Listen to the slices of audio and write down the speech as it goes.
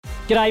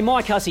G'day,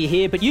 Mike Hussey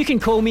here, but you can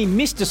call me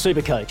Mr.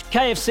 Supercoach.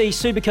 KFC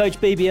Supercoach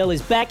BBL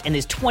is back and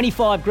there's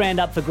 25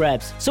 grand up for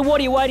grabs. So what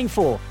are you waiting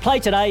for?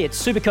 Play today at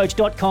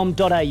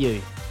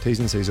supercoach.com.au. T's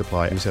and C's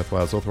apply. New South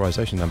Wales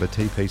authorisation number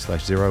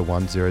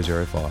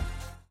TP/01005.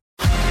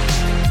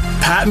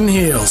 Patton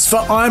Heels for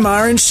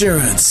IMAR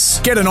Insurance.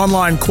 Get an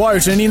online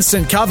quote and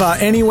instant cover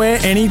anywhere,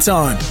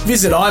 anytime.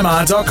 Visit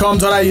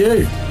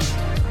imar.com.au.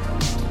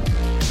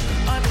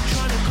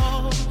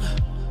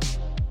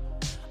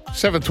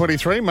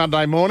 7:23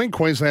 Monday morning.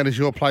 Queensland is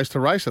your place to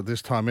race at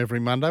this time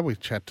every Monday. We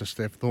chat to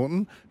Steph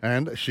Thornton,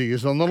 and she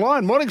is on the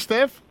line. Morning,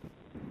 Steph.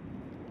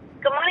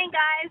 Good morning,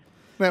 guys.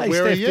 Now, Hey,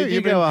 where Steph, are you? Did you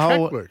You've go been a track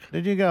whole? work.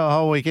 Did you go a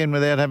whole weekend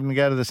without having to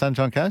go to the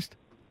Sunshine Coast?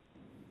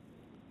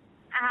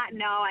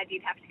 No, I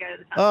did have to go to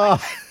the Sunshine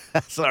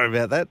Coast. Sorry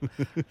about that.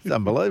 It's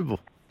unbelievable.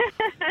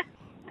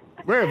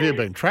 Where have you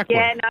been? Track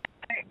Yeah, work? no.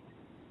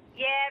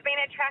 Yeah, been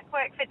at track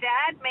work for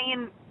Dad, me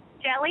and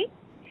Jelly.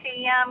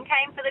 She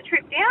came for the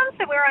trip down,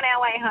 so we're on our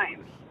way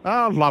home.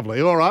 Oh, lovely.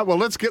 All right, well,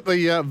 let's get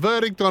the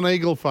verdict on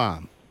Eagle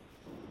Farm.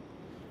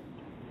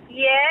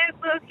 Yeah,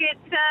 look, it's,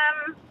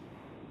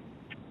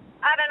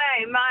 I don't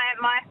know,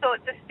 my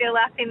thoughts are still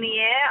up in the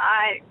air.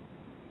 I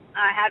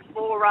had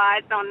 4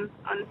 rides on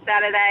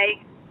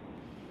Saturday,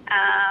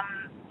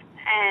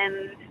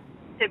 and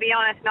to be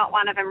honest, not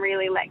one of them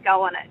really let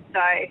go on it.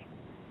 So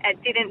it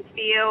didn't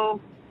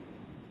feel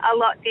a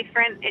lot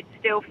different. It's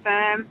still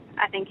firm.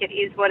 I think it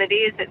is what it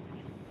is. It's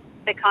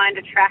the kind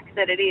of track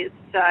that it is.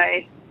 So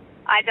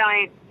I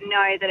don't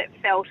know that it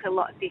felt a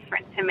lot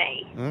different to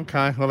me.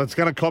 Okay, well, it's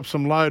going to cop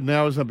some load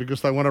now, isn't it?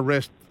 Because they want to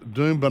rest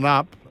Doomben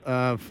up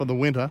for the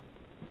winter.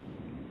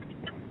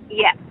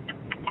 Yeah.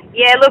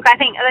 Yeah, look, I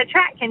think the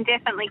track can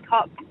definitely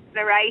cop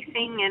the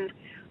racing, and,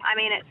 I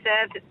mean, it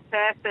serves its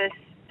purpose,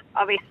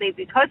 obviously,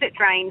 because it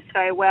drains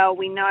so well.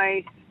 We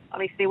know,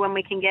 obviously, when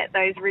we can get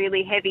those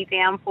really heavy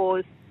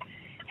downpours,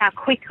 how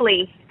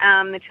quickly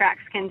the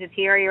tracks can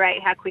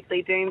deteriorate, how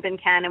quickly Doomben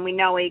can, and we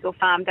know Eagle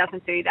Farm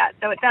doesn't do that.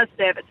 So it does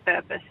serve its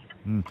purpose.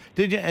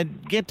 Did you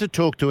get to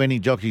talk to any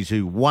jockeys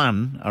who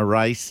won a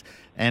race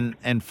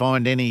and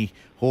find any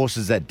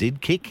horses that did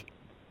kick?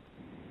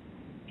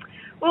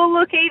 Well,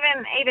 look,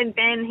 even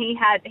Ben, he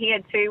had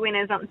 2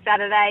 winners on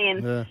Saturday,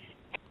 and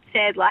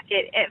said, like,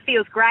 it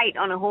feels great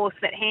on a horse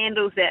that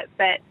handles it,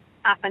 but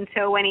up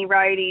until when he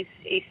rode his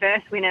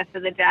first winner for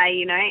the day,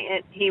 you know,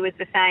 he was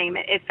the same.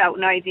 It felt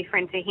no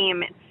different to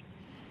him. It's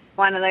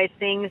one of those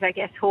things, I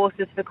guess,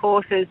 horses for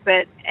courses,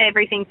 but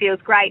everything feels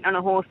great on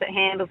a horse that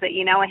handles it.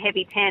 You know, a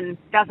heavy 10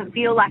 doesn't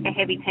feel like a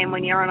heavy 10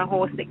 when you're on a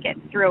horse that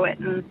gets through it,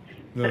 and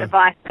sort of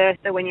vice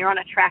versa. When you're on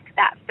a track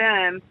that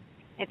firm,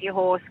 if your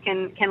horse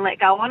can let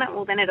go on it,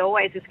 well, then it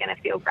always is going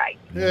to feel great.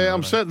 Yeah,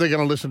 I'm certainly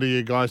going to listen to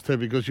you guys too,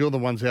 because you're the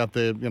ones out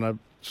there, you know,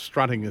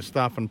 strutting your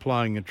stuff and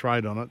plying your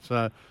trade on it.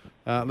 So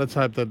let's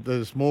hope that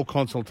there's more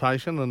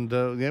consultation, and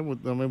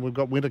we've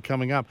got winter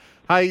coming up.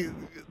 Hey,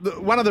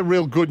 one of the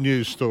real good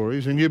news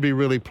stories, and you'd be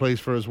really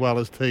pleased for as well,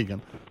 is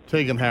Tegan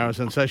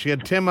Harrison. So she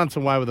had 10 months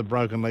away with a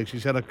broken leg.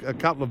 She's had a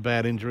couple of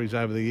bad injuries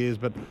over the years,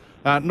 but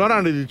not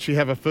only did she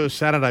have her first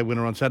Saturday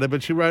winner on Saturday,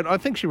 but I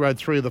think she rode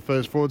 3 of the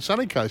first 4 at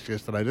Sunny Coast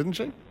yesterday, didn't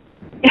she?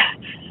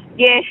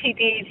 Yeah, she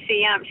did.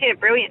 She had a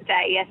brilliant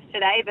day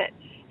yesterday, but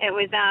it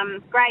was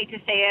great to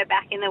see her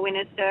back in the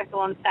winner's circle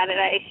on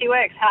Saturday. She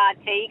works hard,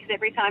 T, because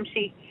every time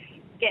she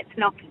gets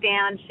knocked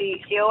down,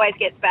 she always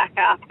gets back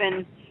up.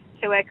 And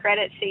to her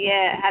credit, she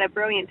had a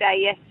brilliant day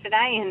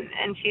yesterday,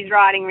 and she's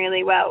riding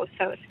really well.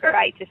 So it's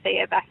great to see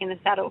her back in the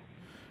saddle.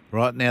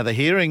 Right, now the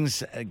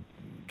hearings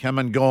come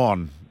and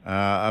gone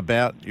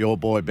about your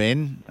boy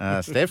Ben,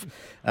 Steph.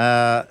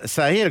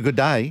 So he had a good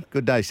day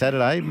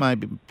Saturday.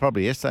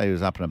 Probably yesterday he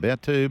was up and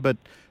about too, but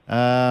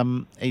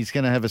he's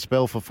going to have a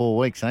spell for 4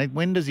 weeks. Eh?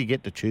 When does he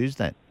get to choose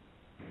that?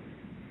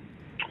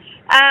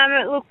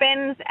 Look,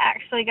 Ben's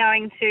actually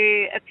going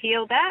to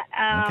appeal that.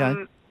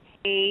 Okay.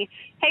 He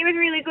was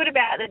really good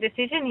about the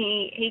decision.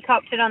 He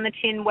copped it on the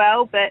chin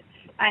well, but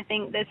I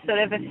think there's sort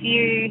of a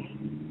few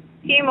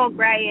more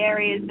grey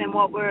areas than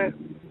what were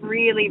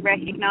really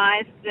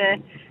recognised.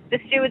 The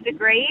stewards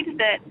agreed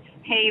that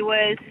he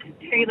was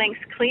 2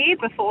 lengths clear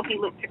before he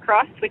looked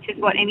across, which is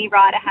what any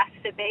rider has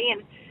to be.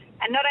 And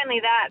not only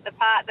that, the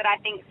part that I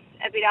think's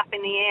a bit up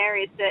in the air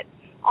is that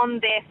on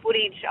their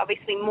footage,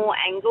 obviously more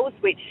angles,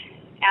 which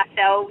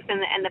ourselves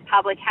and the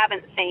public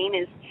haven't seen,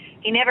 is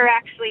he never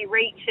actually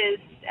reaches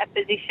a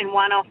position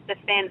 1 off the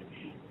fence.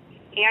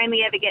 He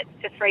only ever gets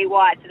to 3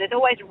 wide, so there's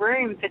always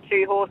room for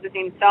 2 horses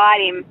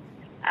inside him.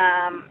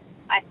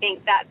 I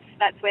think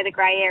that's where the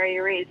grey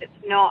area is.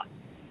 It's not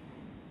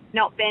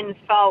Ben's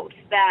fault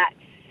that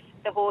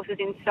the horses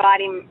inside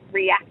him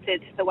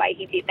reacted the way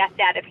he did. That's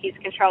out of his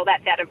control.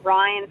 That's out of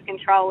Ryan's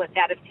control. It's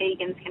out of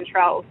Tegan's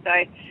control.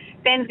 So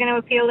Ben's going to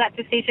appeal that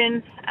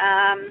decision.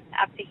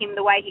 Up to him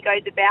the way he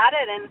goes about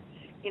it. And,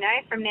 you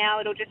know, from now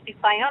it'll just be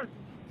play on.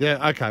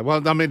 Yeah, okay.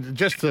 Well, I mean,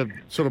 just to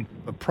sort of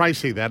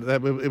précis that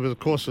it was, of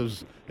course,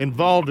 was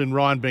involved in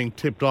Ryan being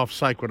tipped off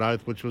Sacred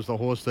Oath, which was the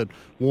horse that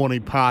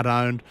Warney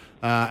part-owned,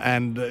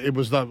 and it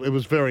was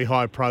very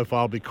high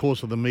profile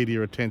because of the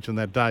media attention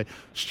that day.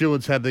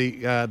 Stewards had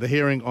the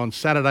hearing on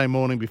Saturday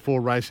morning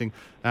before racing.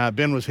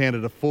 Ben was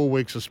handed a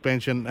 4-week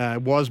suspension.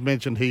 It was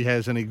mentioned he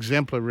has an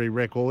exemplary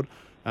record.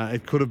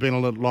 It could have been a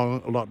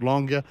lot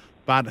longer.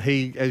 But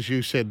he, as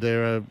you said,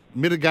 there are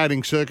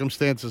mitigating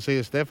circumstances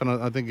here, Steph, and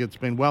I think it's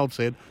been well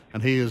said,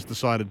 and he has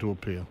decided to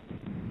appeal.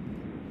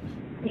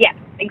 Yeah,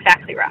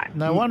 exactly right.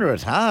 No wonder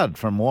it's hard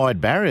from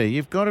wide barrier.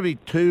 You've got to be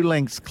 2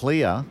 lengths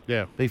clear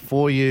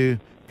before you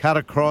cut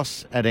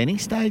across at any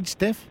stage,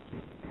 Steph?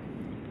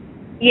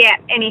 Yeah,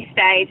 any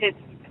stage. It's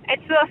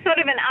sort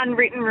of an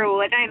unwritten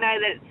rule. I don't know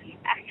that it's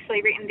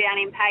actually written down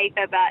in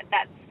paper, but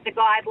that's the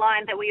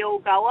guideline that we all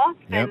go off.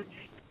 Yep. And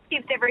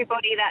gives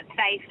everybody that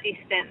safe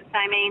distance.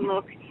 I mean,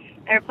 look,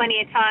 there are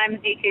plenty of times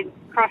you could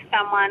cross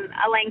someone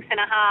a length and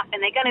a half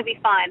and they're going to be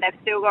fine. They've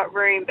still got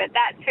room. But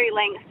that 2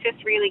 lengths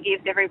just really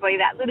gives everybody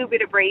that little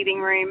bit of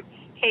breathing room,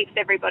 keeps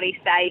everybody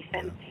safe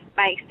and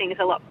makes things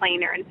a lot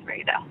cleaner and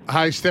smoother.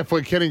 Hey, Steph,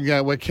 we're counting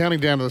down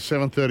to the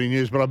 7:30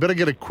 news, but I better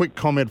get a quick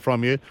comment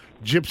from you.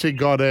 Gypsy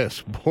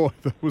Goddess, boy,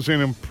 that was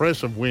an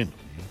impressive win.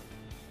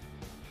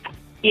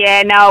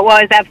 Yeah, no, it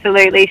was,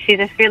 absolutely.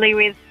 She's a filly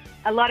with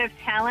a lot of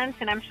talent,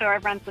 and I'm sure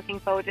everyone's looking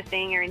forward to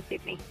seeing her in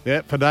Sydney.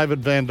 Yeah, for David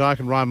Van Dyke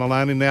and Ryan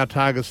Maloney, now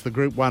targets the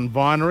Group 1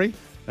 binary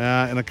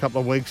in a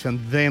couple of weeks and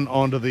then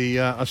on to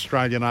the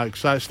Australian Oaks.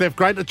 So, Steph,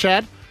 great to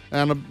chat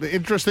and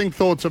interesting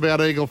thoughts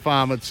about Eagle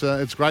Farm.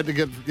 It's great to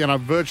get,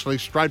 virtually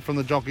straight from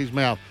the jockey's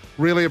mouth.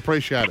 Really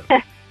appreciate it.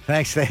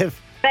 Thanks,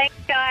 Steph. Thanks,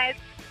 guys.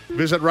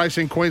 Visit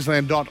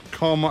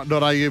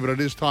racingqueensland.com.au, but it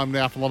is time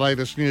now for the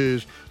latest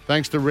news.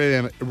 Thanks to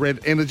Red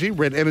Energy.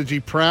 Red Energy,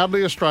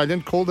 proudly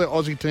Australian. Call their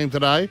Aussie team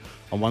today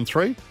on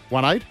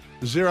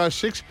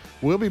 131806.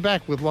 We'll be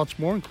back with lots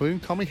more,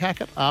 including Tommy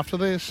Hackett, after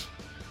this.